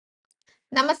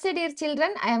Namaste dear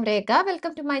children, I am Rekha.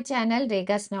 Welcome to my channel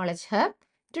Rekha's Knowledge Hub.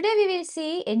 Today we will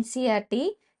see NCERT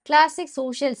Classic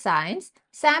Social Science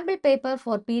Sample Paper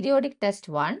for Periodic Test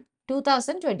 1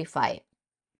 2025.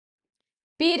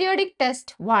 Periodic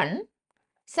Test 1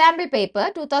 Sample Paper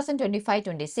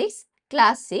 2025-26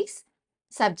 Class 6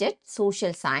 Subject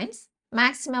Social Science.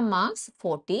 Maximum marks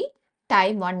 40.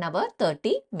 Time 1 hour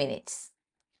 30 minutes.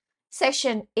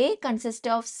 Section A consists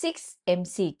of 6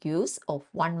 MCQs of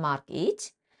 1 mark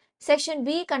each. Section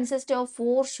B consists of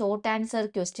 4 short answer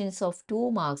questions of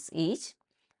 2 marks each.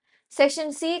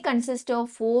 Section C consists of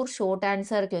 4 short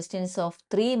answer questions of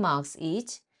 3 marks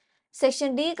each.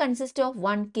 Section D consists of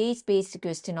 1 case-based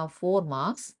question of 4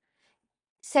 marks.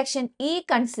 Section E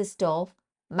consists of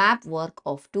map work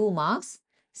of 2 marks.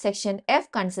 Section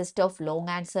F consists of long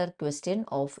answer question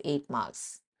of 8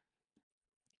 marks.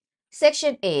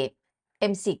 Section A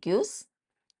MCQs.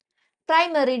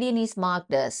 Prime meridian is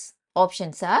marked as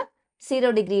options are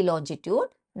 0 degree longitude,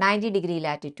 90 degree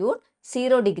latitude,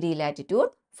 0 degree latitude,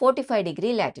 45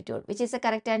 degree latitude. Which is the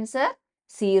correct answer?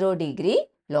 0 degree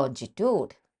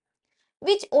longitude.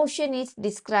 Which ocean is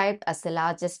described as the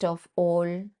largest of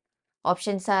all?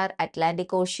 Options are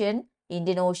Atlantic Ocean,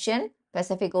 Indian Ocean,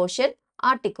 Pacific Ocean,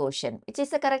 Arctic Ocean. Which is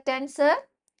the correct answer?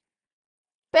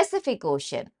 Pacific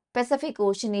Ocean. Pacific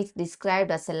Ocean is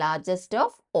described as the largest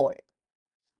of all.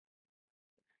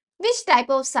 Which type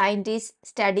of scientist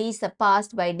studies the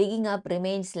past by digging up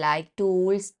remains like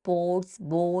tools, pots,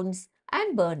 bones,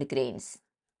 and burned grains?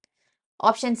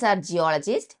 Options are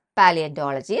geologist,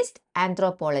 paleontologist,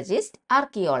 anthropologist,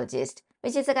 archaeologist.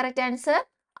 Which is the correct answer?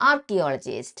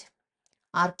 Archaeologist.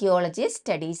 Archaeologist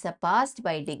studies the past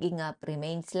by digging up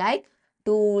remains like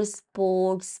tools,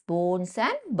 pots, bones,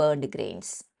 and burned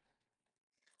grains.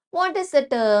 What does the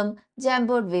term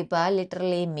Jambudvipa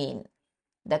literally mean?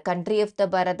 The country of the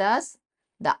Bharatas,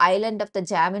 the island of the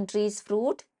jam trees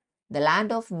fruit, the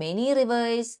land of many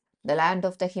rivers, the land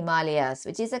of the Himalayas.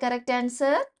 Which is the correct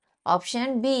answer?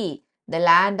 Option B, the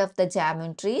land of the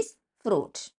jam trees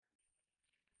fruit.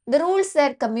 The rules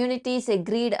that communities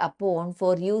agreed upon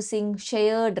for using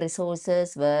shared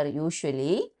resources were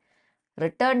usually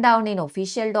written down in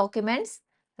official documents,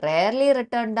 rarely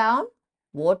written down,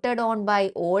 voted on by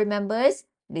all members,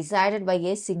 decided by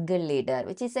a single leader.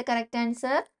 Which is the correct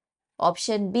answer?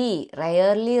 Option B,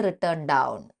 rarely written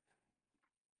down.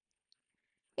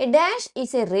 A dash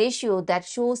is a ratio that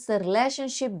shows the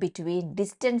relationship between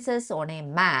distances on a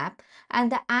map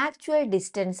and the actual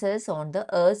distances on the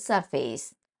Earth's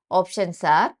surface. Options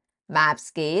are map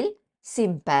scale,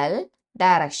 simple,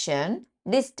 direction,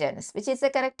 distance. Which is the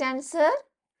correct answer?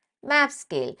 Map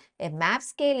scale. A map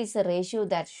scale is a ratio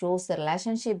that shows the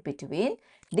relationship between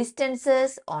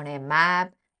distances on a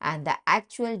map and the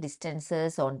actual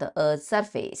distances on the Earth's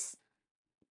surface.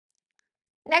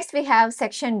 Next we have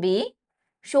section B,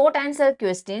 short answer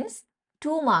questions,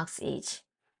 2 marks each.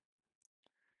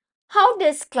 How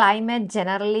does climate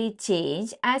generally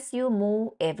change as you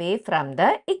move away from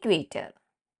the equator?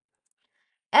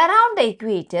 Around the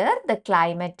equator, the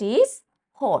climate is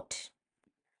hot,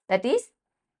 that is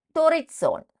torrid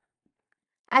zone.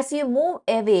 As you move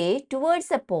away towards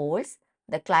the poles,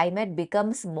 the climate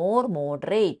becomes more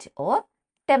moderate or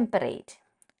temperate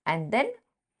and then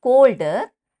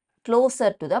colder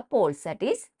closer to the poles, that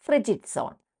is frigid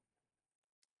zone.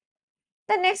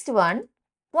 The next one,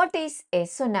 what is a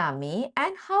tsunami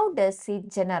and how does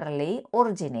it generally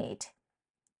originate?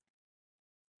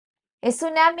 A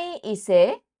tsunami is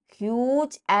a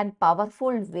huge and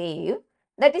powerful wave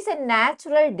that is a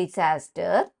natural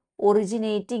disaster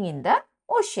originating in the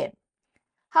ocean.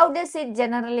 How does it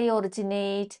generally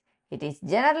originate? It is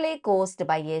generally caused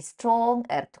by a strong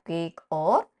earthquake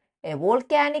or a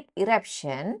volcanic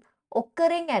eruption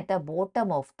occurring at the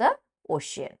bottom of the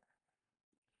ocean.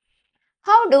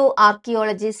 How do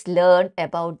archaeologists learn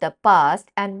about the past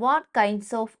and what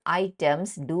kinds of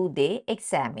items do they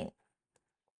examine?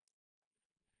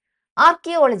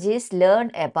 Archaeologists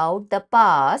learn about the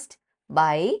past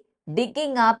by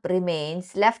digging up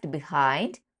remains left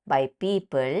behind by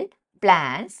people,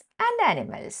 plants, and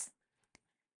animals.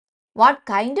 What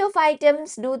kind of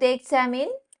items do they examine?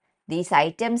 These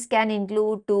items can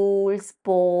include tools,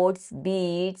 pots,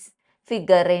 beads,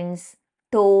 figurines,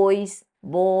 toys,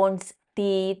 bones,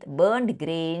 teeth, burned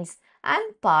grains,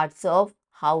 and parts of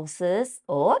houses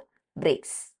or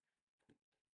bricks.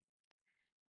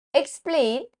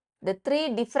 Explain the 3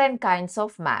 different kinds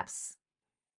of maps.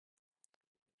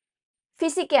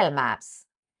 Physical maps.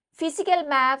 Physical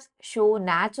maps show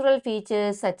natural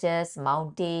features such as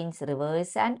mountains,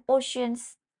 rivers, and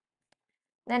oceans.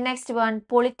 The next one,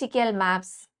 political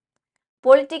maps.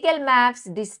 Political maps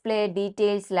display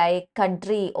details like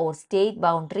country or state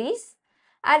boundaries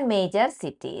and major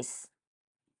cities.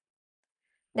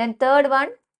 Then third one,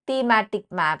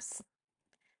 thematic maps.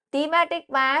 Thematic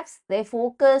maps, they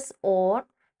focus on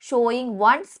showing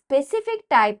one specific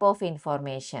type of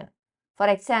information. For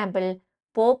example,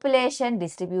 population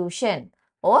distribution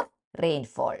or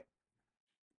rainfall.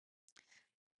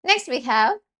 Next we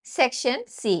have section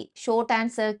C, short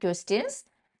answer questions,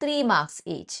 3 marks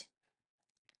each.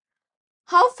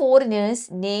 How foreigners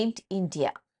named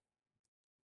India?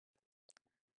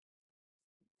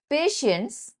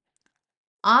 Persians,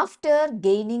 after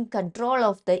gaining control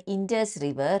of the Indus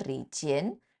River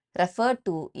region, referred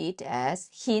to it as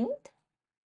Hind,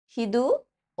 Hindu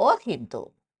or Hindu.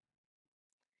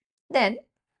 Then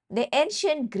the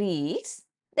ancient Greeks,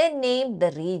 they named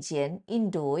the region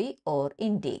Indoi or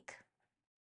Indic.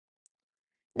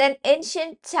 Then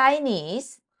ancient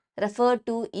Chinese referred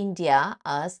to India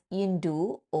as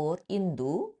Indu or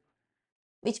Indu,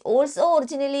 which also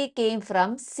originally came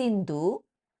from Sindhu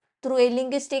through a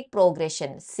linguistic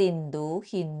progression, Sindhu,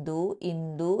 Hindu,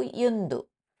 Indu, Yundu.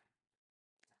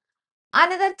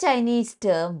 Another Chinese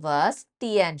term was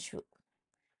Tianshu,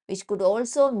 which could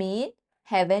also mean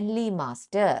heavenly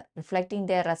master, reflecting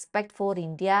their respect for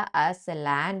India as the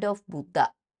land of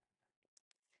Buddha.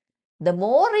 The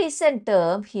more recent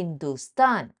term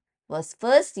Hindustan was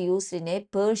first used in a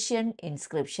Persian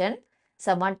inscription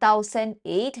some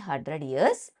 1800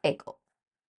 years ago.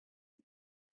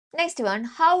 Next one,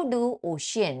 how do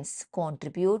oceans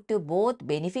contribute to both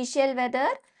beneficial weather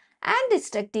and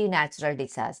destructive natural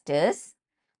disasters?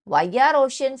 Why are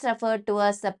oceans referred to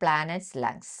as the planet's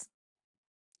lungs?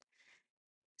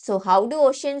 So, how do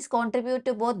oceans contribute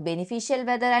to both beneficial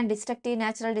weather and destructive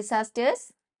natural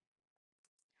disasters?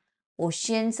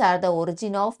 Oceans are the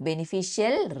origin of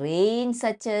beneficial rain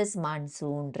such as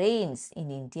monsoon rains in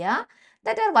India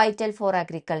that are vital for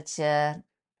agriculture.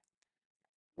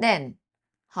 Then,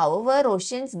 however,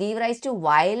 oceans give rise to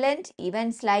violent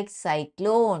events like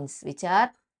cyclones, which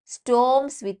are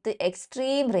storms with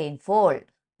extreme rainfall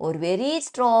or very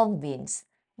strong winds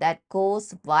that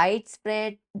cause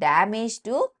widespread damage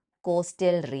to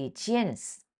coastal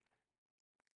regions.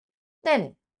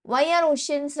 Then, why are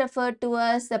oceans referred to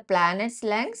as the planet's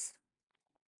lungs?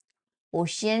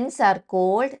 Oceans are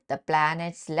called the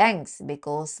planet's lungs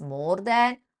because more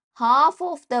than half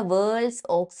of the world's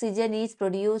oxygen is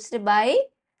produced by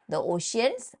the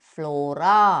ocean's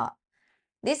flora.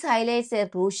 This highlights their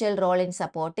crucial role in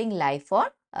supporting life on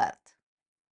Earth.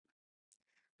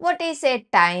 What is a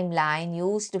timeline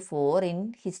used for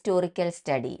in historical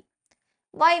study?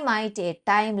 Why might a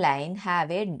timeline have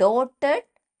a dotted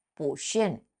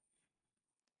portion?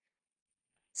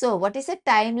 So, what is a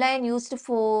timeline used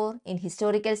for? In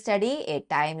historical study, a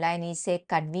timeline is a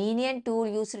convenient tool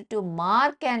used to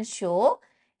mark and show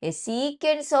a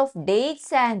sequence of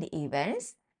dates and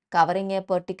events covering a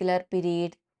particular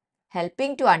period,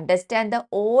 helping to understand the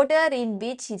order in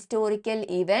which historical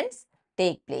events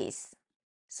take place.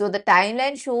 So, the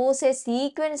timeline shows a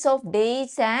sequence of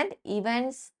dates and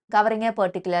events covering a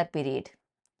particular period.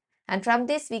 And from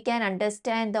this, we can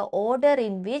understand the order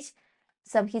in which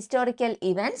some historical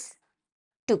events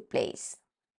took place.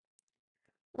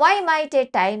 Why might a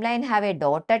timeline have a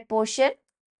dotted portion?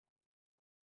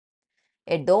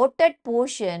 A dotted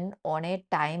portion on a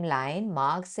timeline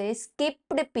marks a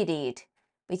skipped period,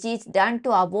 which is done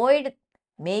to avoid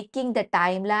making the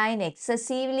timeline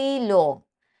excessively long,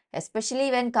 especially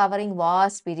when covering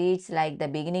vast periods like the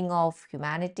beginning of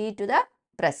humanity to the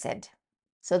present.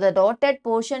 So, the dotted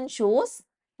portion shows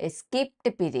a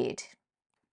skipped period.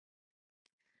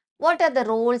 What are the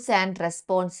roles and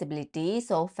responsibilities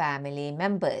of family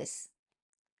members?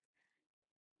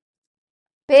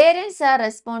 Parents are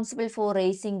responsible for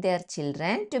raising their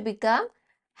children to become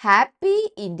happy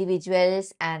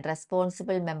individuals and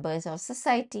responsible members of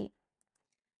society.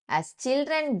 As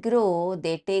children grow,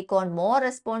 they take on more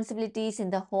responsibilities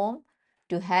in the home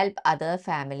to help other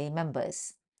family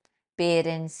members,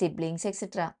 parents, siblings,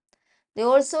 etc. They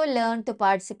also learn to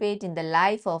participate in the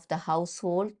life of the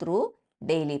household through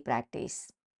daily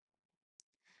practice.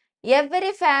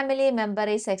 Every family member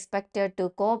is expected to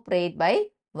cooperate by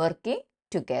working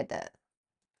together.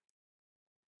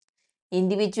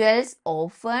 Individuals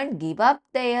often give up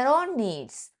their own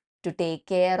needs to take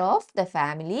care of the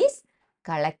family's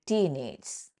collective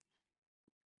needs.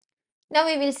 Now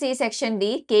we will see section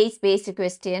D, case-based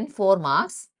question, 4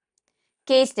 marks.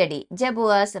 Case study,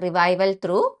 Jabua's revival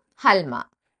through Halma.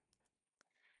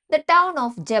 The town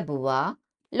of Jabua,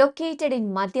 located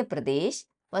in Madhya Pradesh,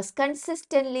 was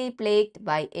consistently plagued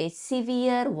by a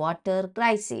severe water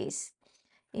crisis.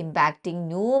 impacting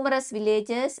numerous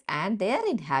villages and their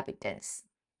inhabitants.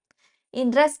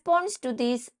 In response to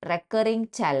this recurring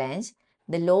challenge,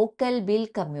 the local Bill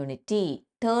community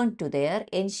turned to their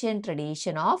ancient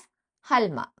tradition of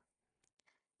Halma.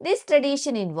 This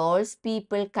tradition involves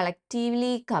people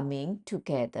collectively coming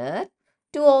together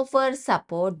to offer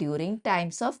support during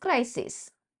times of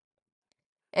crisis.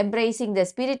 Embracing the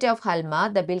spirit of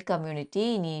Halma, the Bill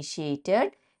community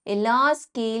initiated a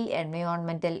large-scale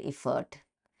environmental effort.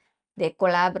 They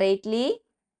collaboratively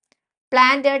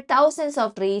planted thousands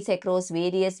of trees across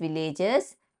various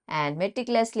villages and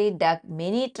meticulously dug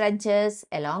many trenches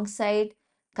alongside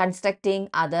constructing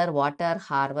other water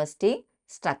harvesting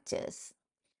structures.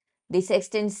 This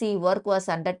extensive work was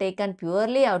undertaken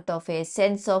purely out of a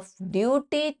sense of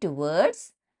duty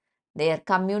towards their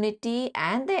community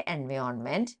and the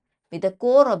environment, with the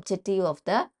core objective of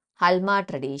the Halma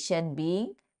tradition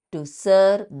being to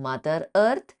serve Mother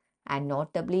Earth, and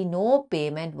notably no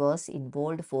payment was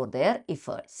involved for their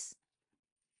efforts.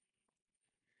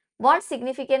 What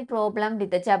significant problem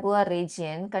did the Jabua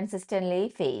region consistently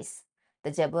face?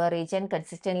 The Jabua region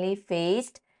consistently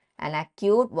faced an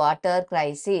acute water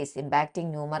crisis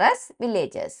impacting numerous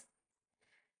villages.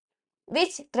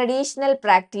 Which traditional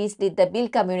practice did the Bill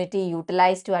community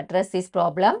utilize to address this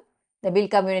problem? The Bill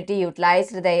community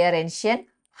utilized their ancient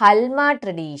Halma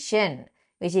tradition,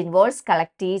 which involves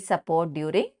collective support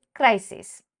during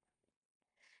crisis.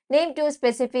 Name two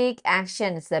specific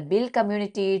actions the Bill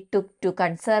community took to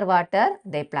conserve water.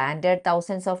 They planted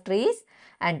thousands of trees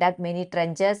and dug many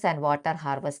trenches and water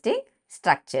harvesting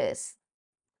structures.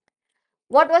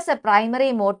 What was the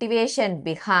primary motivation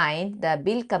behind the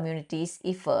Bill community's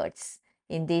efforts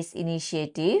in this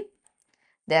initiative?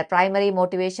 Their primary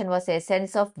motivation was a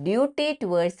sense of duty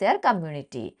towards their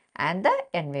community and the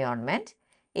environment,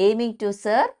 aiming to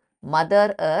serve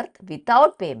Mother Earth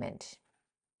without payment.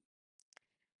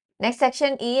 Next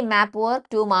section E, map work,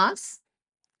 2 marks.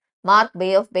 Mark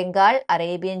Bay of Bengal,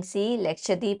 Arabian Sea,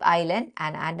 Lakshadweep Island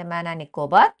and Andaman and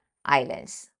Nicobar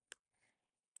Islands.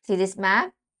 See this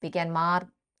map? We can mark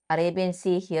Arabian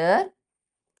Sea here,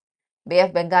 Bay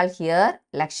of Bengal here,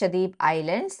 Lakshadweep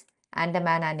Islands,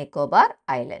 Andaman and Nicobar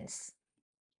Islands.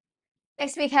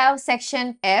 Next we have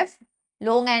section F,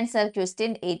 long answer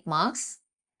question, 8 marks.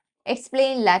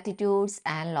 Explain latitudes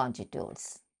and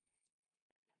longitudes.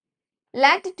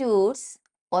 Latitudes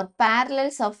or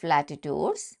parallels of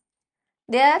latitudes,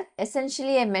 they are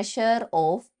essentially a measure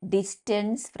of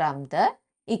distance from the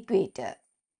equator.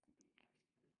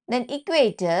 Then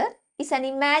equator is an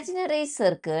imaginary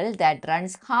circle that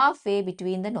runs halfway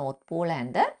between the North Pole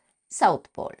and the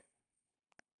South Pole.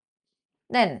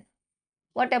 Then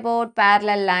what about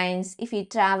parallel lines? If we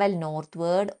travel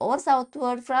northward or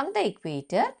southward from the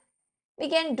equator, we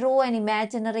can draw an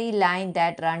imaginary line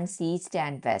that runs east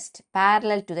and west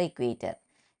parallel to the equator.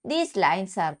 These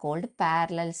lines are called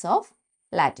parallels of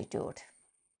latitude.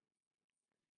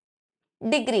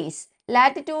 Degrees.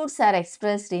 Latitudes are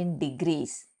expressed in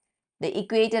degrees. The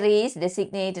equator is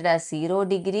designated as 0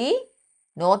 degree,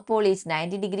 North Pole is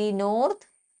 90 degree north,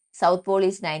 South Pole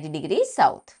is 90 degrees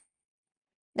south.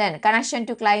 Then connection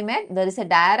to climate. There is a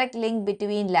direct link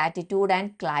between latitude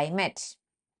and climate.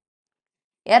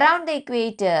 Around the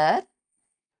equator,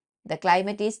 the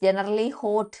climate is generally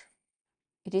hot.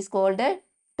 It is called a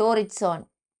torrid zone.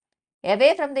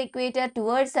 Away from the equator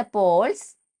towards the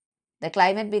poles, the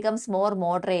climate becomes more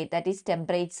moderate, that is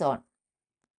temperate zone.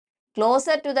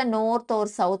 Closer to the north or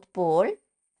south pole,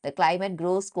 the climate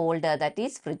grows colder, that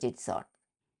is frigid zone.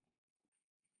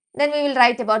 Then we will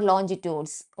write about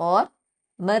longitudes or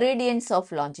meridians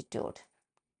of longitude.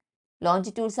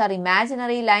 Longitudes are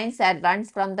imaginary lines that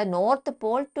runs from the North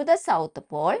Pole to the South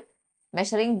Pole,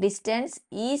 measuring distance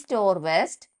east or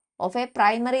west of a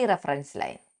primary reference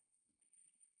line.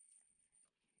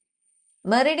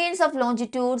 Meridians of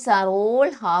longitudes are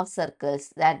all half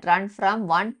circles that run from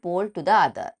one pole to the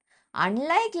other.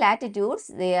 Unlike latitudes,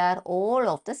 they are all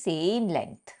of the same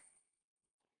length.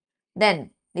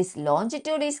 Then, this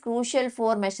longitude is crucial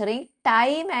for measuring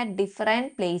time at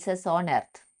different places on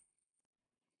Earth.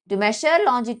 To measure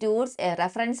longitudes, a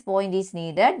reference point is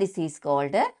needed. This is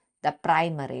called the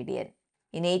prime meridian.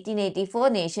 In 1884,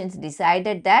 nations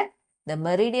decided that the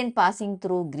meridian passing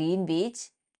through Greenwich,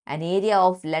 an area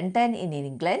of London in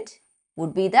England,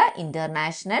 would be the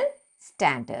international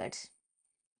standard.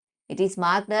 It is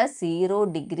marked as 0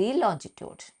 degree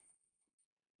longitude.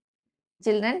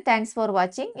 Children, thanks for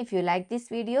watching. If you like this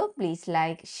video, please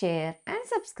like, share and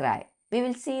subscribe. We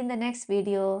will see you in the next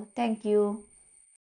video. Thank you.